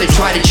guys here to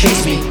try to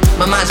chase me.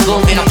 My mind's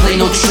blown and I play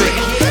no trick.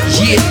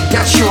 Yeah,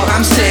 that's sure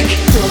I'm sick.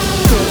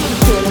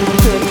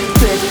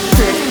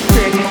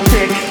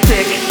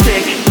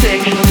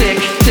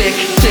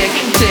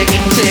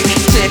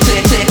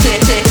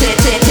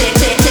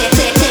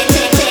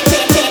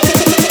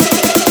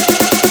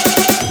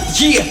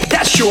 Yeah,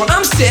 that's sure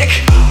I'm sick.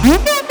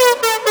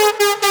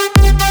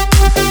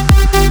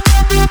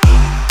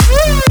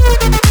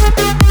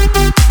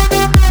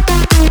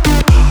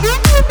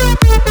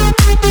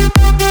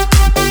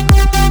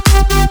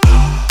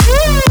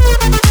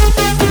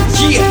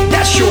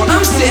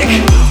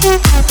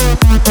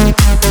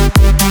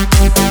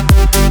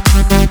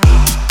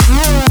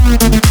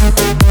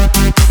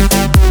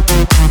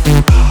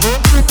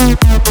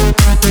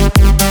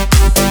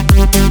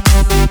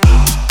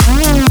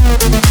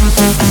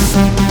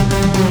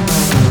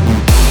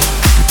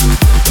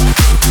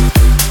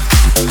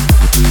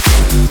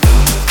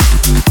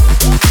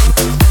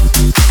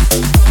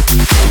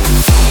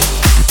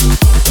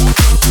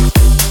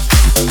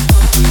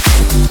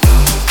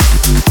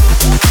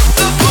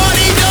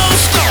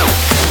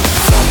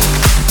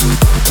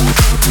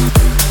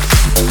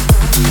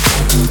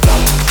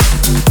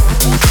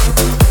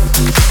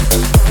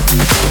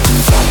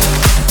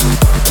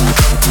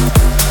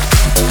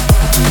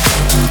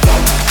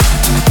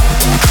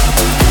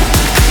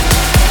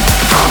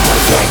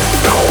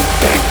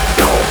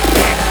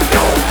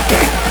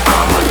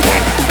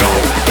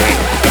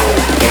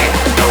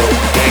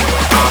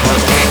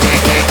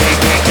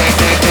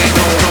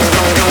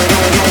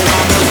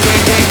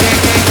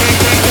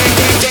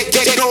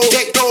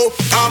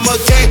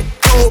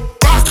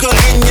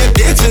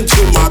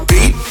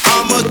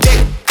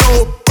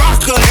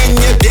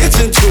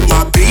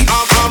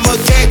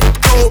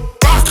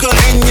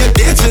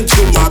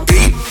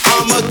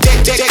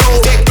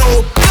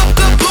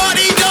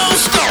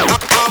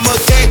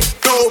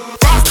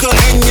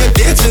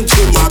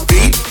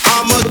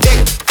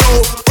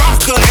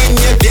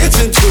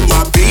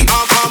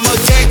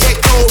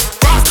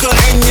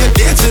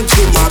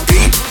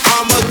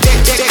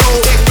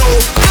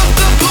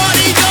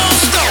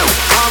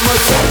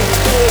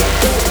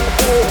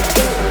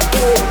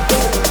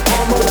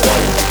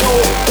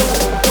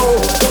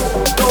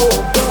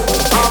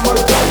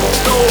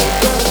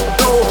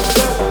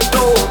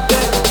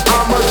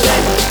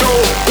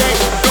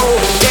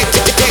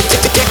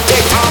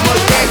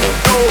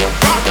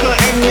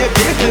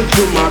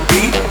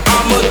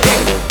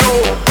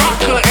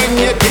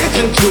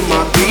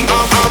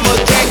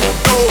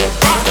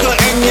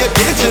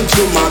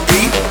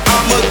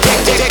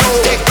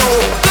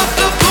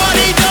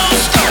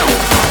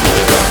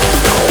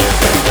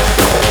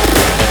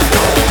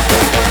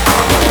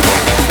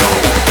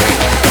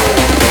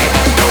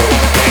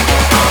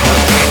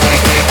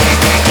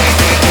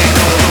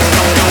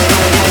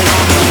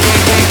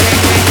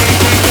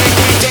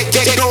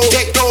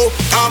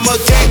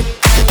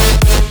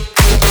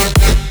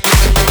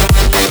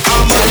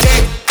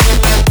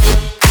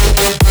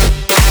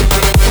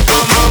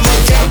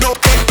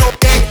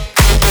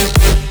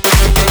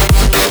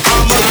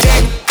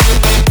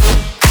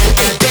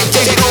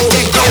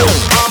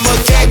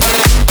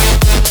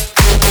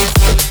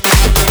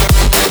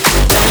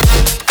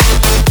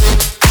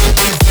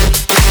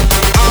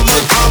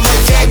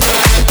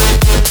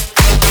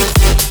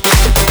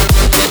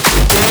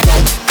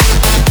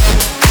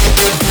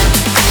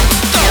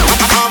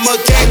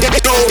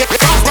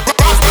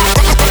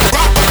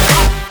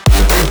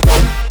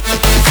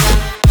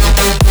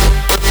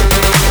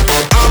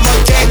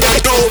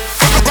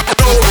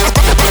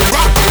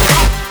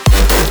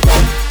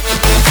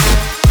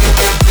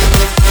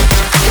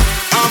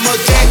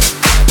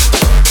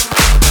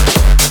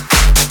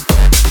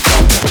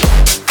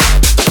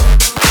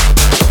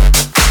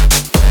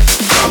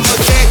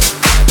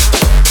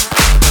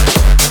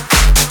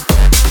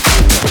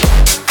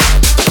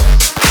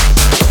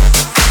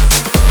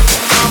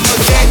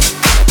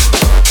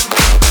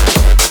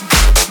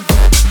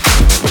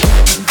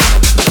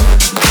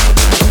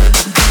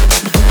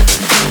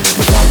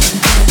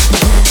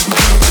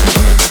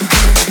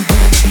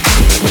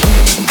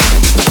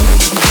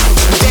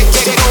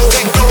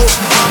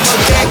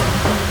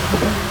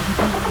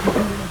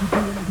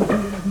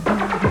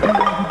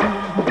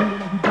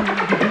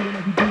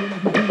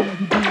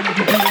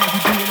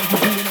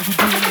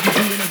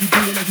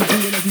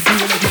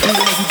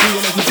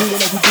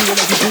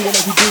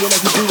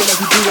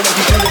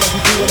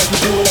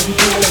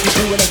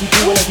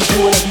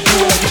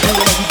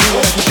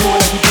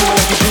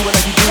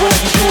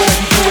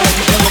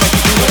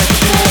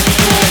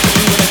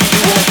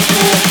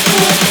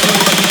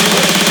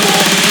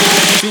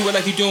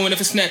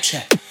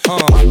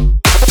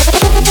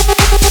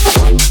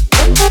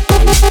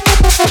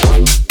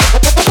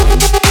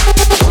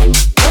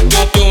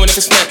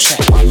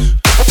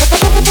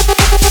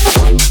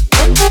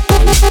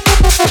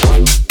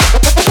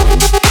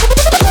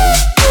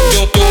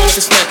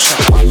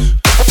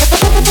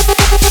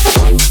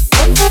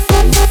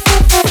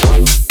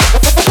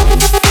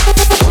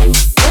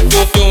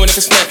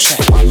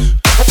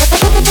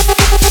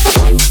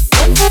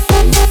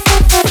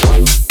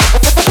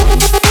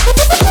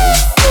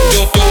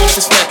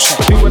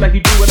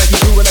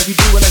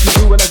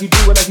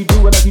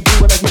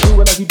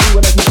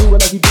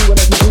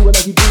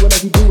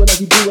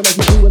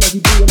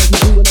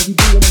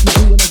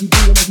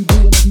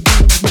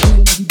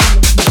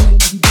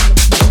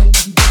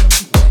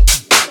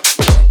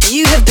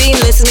 You have been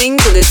listening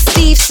to the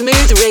Steve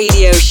Smooth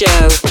Radio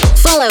Show.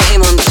 Follow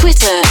him on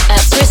Twitter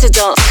at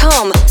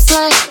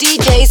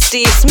twitter.com/DJ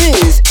Steve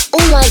Smooth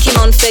or like him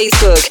on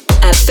Facebook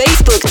at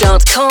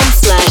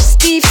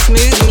facebook.com/Steve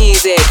Smooth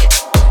Music.